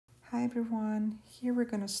Hi everyone, here we're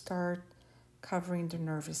going to start covering the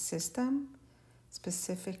nervous system.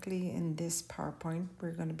 Specifically in this PowerPoint,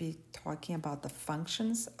 we're going to be talking about the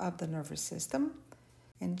functions of the nervous system.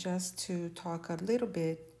 And just to talk a little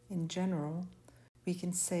bit in general, we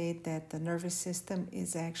can say that the nervous system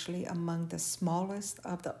is actually among the smallest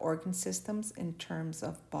of the organ systems in terms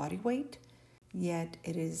of body weight, yet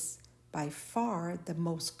it is by far the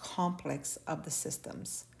most complex of the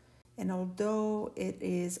systems. And although it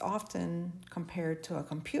is often compared to a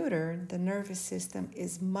computer, the nervous system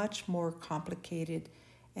is much more complicated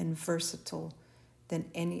and versatile than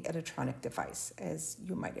any electronic device, as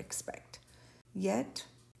you might expect. Yet,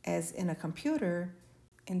 as in a computer,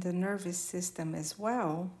 in the nervous system as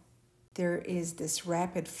well, there is this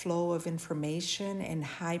rapid flow of information and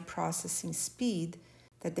high processing speed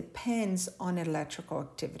that depends on electrical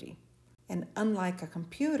activity. And unlike a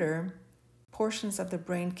computer, portions of the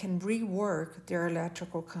brain can rework their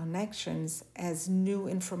electrical connections as new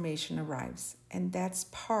information arrives, and that's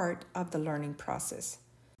part of the learning process.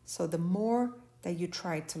 So the more that you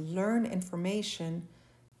try to learn information,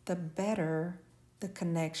 the better the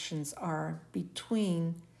connections are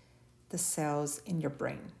between the cells in your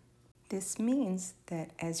brain. This means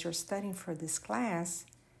that as you're studying for this class,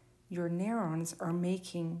 your neurons are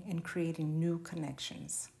making and creating new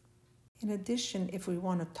connections. In addition, if we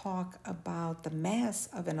want to talk about the mass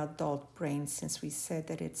of an adult brain, since we said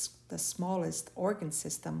that it's the smallest organ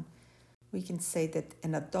system, we can say that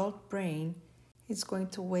an adult brain is going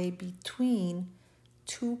to weigh between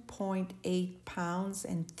 2.8 pounds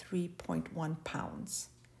and 3.1 pounds.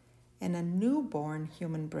 And a newborn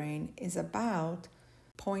human brain is about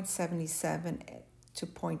 0.77 to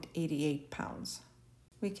 0.88 pounds.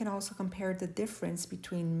 We can also compare the difference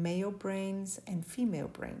between male brains and female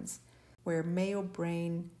brains, where male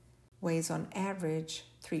brain weighs on average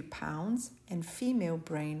 3 pounds and female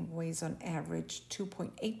brain weighs on average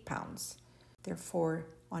 2.8 pounds. Therefore,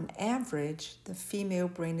 on average, the female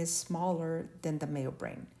brain is smaller than the male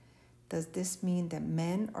brain. Does this mean that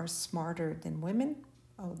men are smarter than women?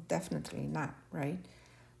 Oh, definitely not, right?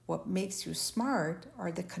 What makes you smart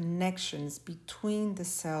are the connections between the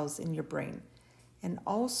cells in your brain, and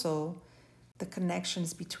also the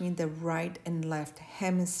connections between the right and left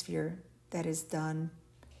hemisphere that is done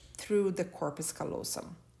through the corpus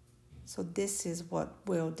callosum. So this is what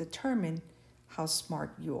will determine how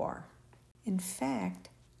smart you are. In fact,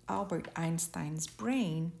 Albert Einstein's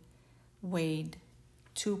brain weighed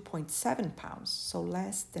 2.7 pounds, so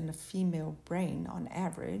less than a female brain on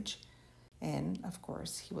average, and of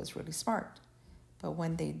course he was really smart. But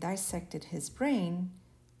when they dissected his brain,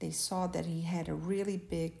 they saw that he had a really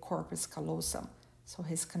big corpus callosum, so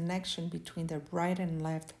his connection between the right and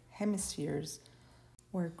left hemispheres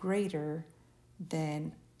were greater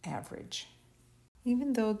than average.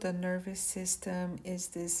 Even though the nervous system is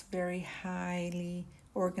this very highly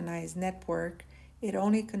organized network, it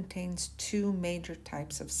only contains two major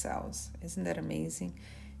types of cells. Isn't that amazing?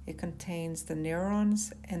 It contains the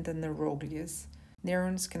neurons and the neuroglias.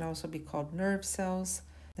 Neurons can also be called nerve cells.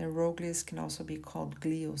 Neuroglias can also be called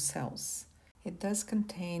glial cells. It does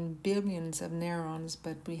contain billions of neurons,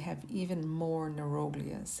 but we have even more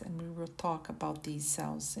neuroglias, and we will talk about these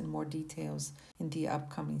cells in more details in the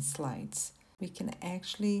upcoming slides. We can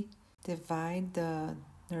actually divide the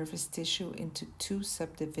nervous tissue into two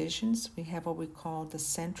subdivisions. We have what we call the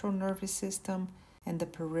central nervous system and the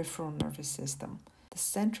peripheral nervous system. The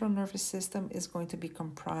central nervous system is going to be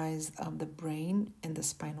comprised of the brain and the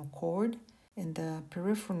spinal cord, and the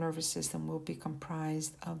peripheral nervous system will be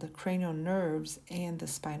comprised of the cranial nerves and the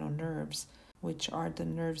spinal nerves, which are the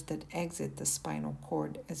nerves that exit the spinal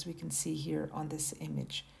cord, as we can see here on this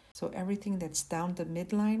image. So everything that's down the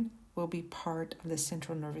midline will be part of the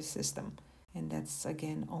central nervous system. And that's,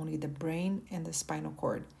 again, only the brain and the spinal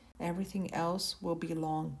cord. Everything else will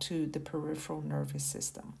belong to the peripheral nervous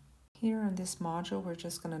system. Here on this module, we're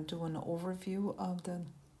just going to do an overview of the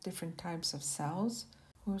different types of cells.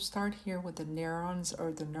 We'll start here with the neurons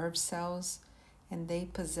or the nerve cells, and they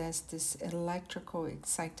possess this electrical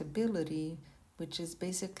excitability, which is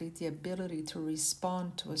basically the ability to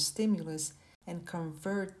respond to a stimulus and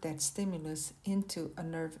convert that stimulus into a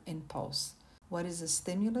nerve impulse. What is a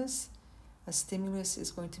stimulus? A stimulus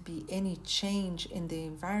is going to be any change in the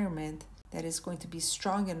environment that is going to be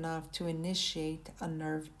strong enough to initiate a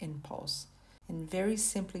nerve impulse. And very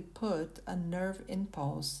simply put, a nerve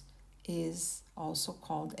impulse is also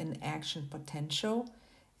called an action potential,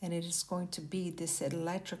 and it is going to be this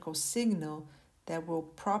electrical signal that will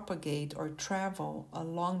propagate or travel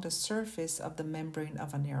along the surface of the membrane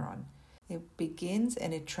of a neuron. It begins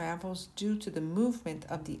and it travels due to the movement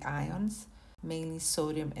of the ions mainly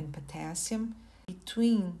sodium and potassium,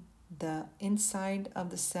 between the inside of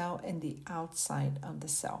the cell and the outside of the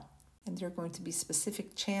cell. And there are going to be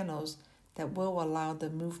specific channels that will allow the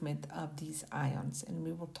movement of these ions, and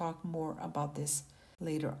we will talk more about this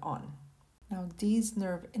later on. Now, these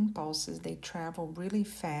nerve impulses, they travel really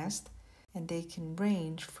fast, and they can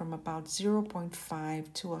range from about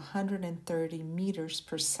 0.5 to 130 meters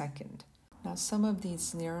per second. Now, some of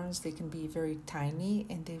these neurons, they can be very tiny,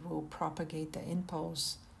 and they will propagate the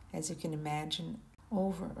impulse, as you can imagine,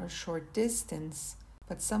 over a short distance.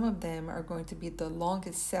 But some of them are going to be the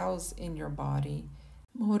longest cells in your body.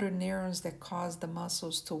 Motor neurons that cause the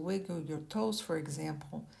muscles to wiggle your toes, for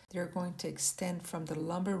example, they're going to extend from the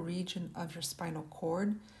lumbar region of your spinal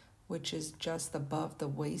cord, which is just above the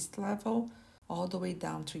waist level, all the way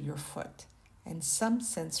down to your foot. And some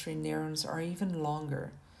sensory neurons are even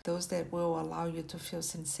longer. Those that will allow you to feel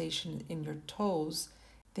sensation in your toes,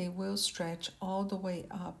 they will stretch all the way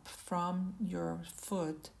up from your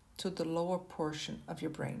foot to the lower portion of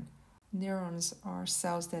your brain. Neurons are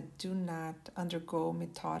cells that do not undergo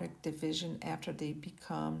mitotic division after they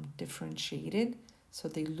become differentiated, so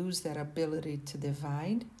they lose that ability to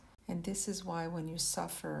divide. And this is why when you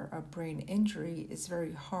suffer a brain injury, it's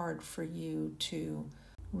very hard for you to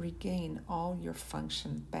regain all your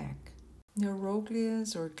function back.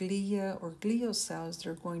 Neuroglias or glia or glial cells,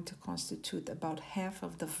 they're going to constitute about half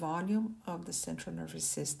of the volume of the central nervous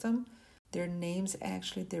system. Their names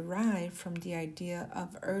actually derive from the idea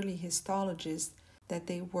of early histologists that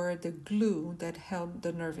they were the glue that held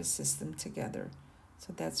the nervous system together.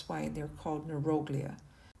 So that's why they're called neuroglia.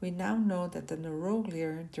 We now know that the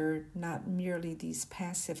neuroglia, they're not merely these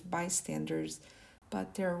passive bystanders,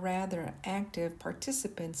 but they're rather active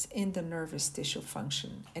participants in the nervous tissue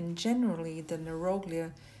function. And generally, the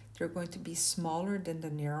neuroglia, they're going to be smaller than the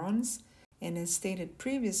neurons. And as stated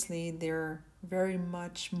previously, they're very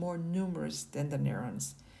much more numerous than the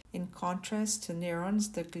neurons. In contrast to neurons,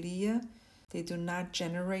 the glia, they do not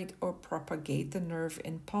generate or propagate the nerve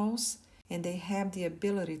impulse, and they have the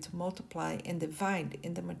ability to multiply and divide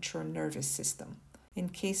in the mature nervous system. In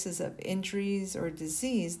cases of injuries or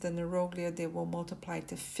disease, the neuroglia, they will multiply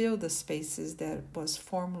to fill the spaces that was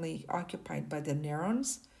formerly occupied by the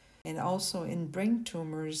neurons. And also in brain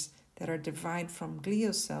tumors that are derived from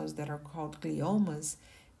glial cells that are called gliomas,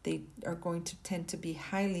 they are going to tend to be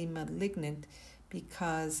highly malignant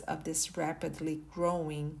because of this rapidly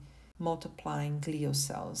growing, multiplying glial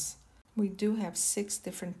cells. We do have 6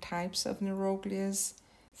 different types of neuroglias.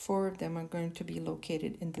 4 of them are going to be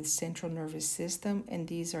located in the central nervous system, and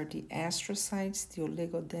these are the astrocytes, the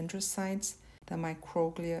oligodendrocytes, the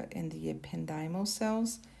microglia, and the ependymal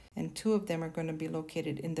cells. And 2 of them are going to be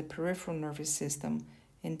located in the peripheral nervous system,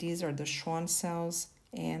 and these are the Schwann cells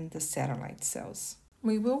and the satellite cells.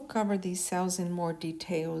 We will cover these cells in more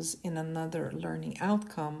details in another learning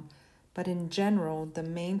outcome, but in general, the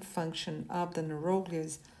main function of the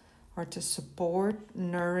neuroglias are to support,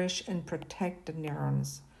 nourish, and protect the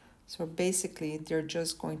neurons. So basically, they're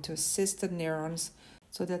just going to assist the neurons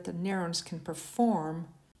so that the neurons can perform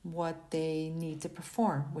what they need to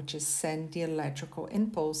perform, which is send the electrical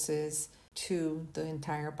impulses to the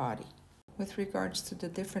entire body. With regards to the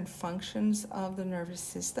different functions of the nervous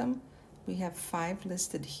system, we have 5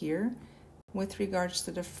 listed here. With regards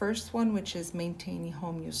to the first one, which is maintaining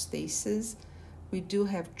homeostasis, we do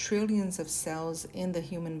have trillions of cells in the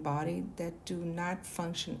human body that do not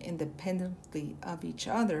function independently of each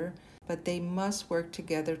other, but they must work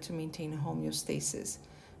together to maintain homeostasis.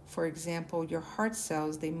 For example, your heart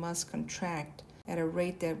cells, they must contract at a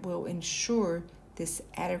rate that will ensure this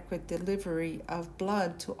adequate delivery of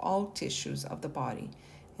blood to all tissues of the body.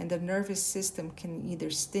 And the nervous system can either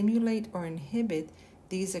stimulate or inhibit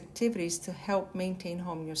these activities to help maintain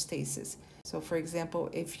homeostasis. So for example,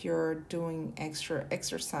 if you're doing extra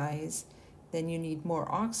exercise, then you need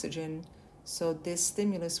more oxygen. So this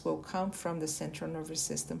stimulus will come from the central nervous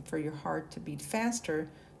system for your heart to beat faster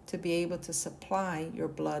to be able to supply your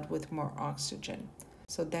blood with more oxygen.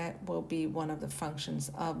 So that will be one of the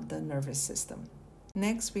functions of the nervous system.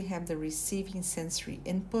 Next, we have the receiving sensory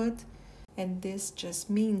input. And this just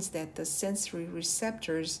means that the sensory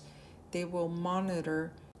receptors, they will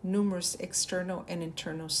monitor numerous external and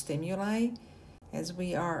internal stimuli, as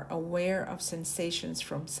we are aware of sensations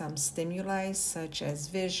from some stimuli such as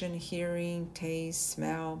vision, hearing, taste,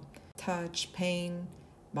 smell, touch, pain,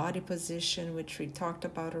 body position, which we talked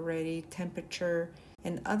about already, temperature,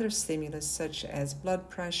 and other stimulus such as blood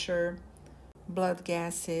pressure, blood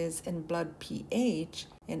gases, and blood pH.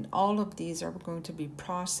 And all of these are going to be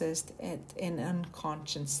processed at an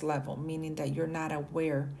unconscious level, meaning that you're not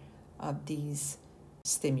aware of these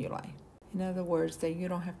stimuli. In other words, that you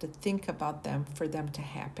don't have to think about them for them to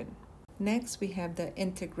happen. Next, we have the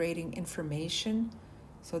integrating information.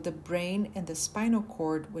 So the brain and the spinal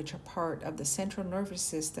cord, which are part of the central nervous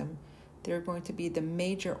system, they're going to be the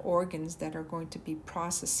major organs that are going to be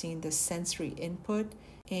processing the sensory input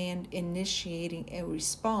and initiating a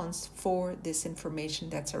response for this information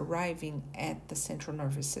that's arriving at the central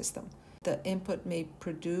nervous system. The input may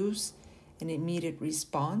produce an immediate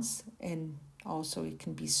response, and also it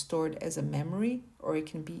can be stored as a memory or it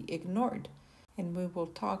can be ignored. And we will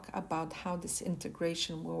talk about how this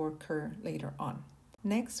integration will occur later on.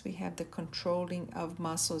 Next, we have the controlling of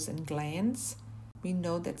muscles and glands. We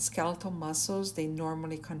know that skeletal muscles, they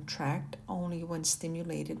normally contract only when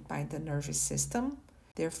stimulated by the nervous system.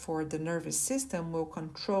 Therefore, the nervous system will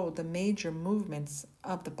control the major movements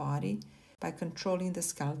of the body by controlling the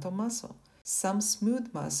skeletal muscle. Some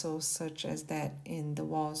smooth muscles, such as that in the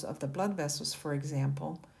walls of the blood vessels, for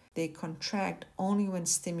example, they contract only when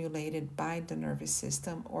stimulated by the nervous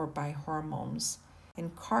system or by hormones.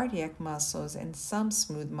 And cardiac muscles and some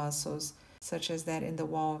smooth muscles, such as that in the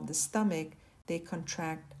wall of the stomach, they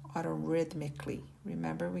contract autorhythmically.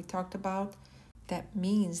 Remember we talked about? That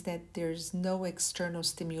means that there's no external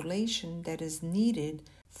stimulation that is needed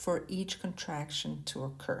for each contraction to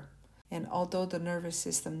occur. And although the nervous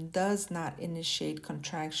system does not initiate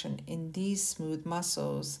contraction in these smooth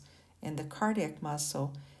muscles and the cardiac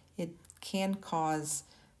muscle, it can cause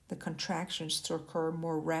the contractions to occur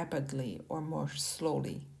more rapidly or more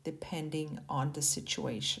slowly, depending on the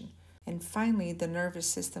situation. And finally, the nervous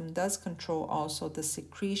system does control also the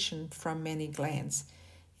secretion from many glands,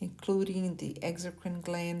 including the exocrine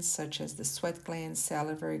glands such as the sweat glands,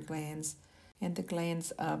 salivary glands, and the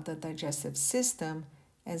glands of the digestive system,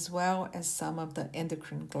 as well as some of the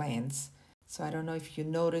endocrine glands. So I don't know if you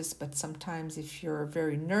notice, but sometimes if you're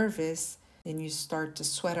very nervous, then you start to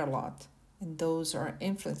sweat a lot. And those are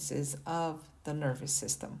influences of the nervous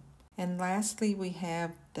system. And lastly, we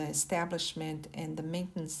have the establishment and the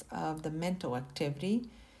maintenance of the mental activity.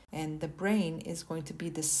 And the brain is going to be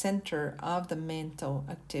the center of the mental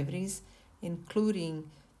activities, including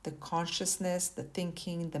the consciousness, the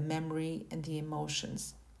thinking, the memory, and the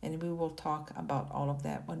emotions. And we will talk about all of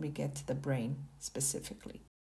that when we get to the brain specifically.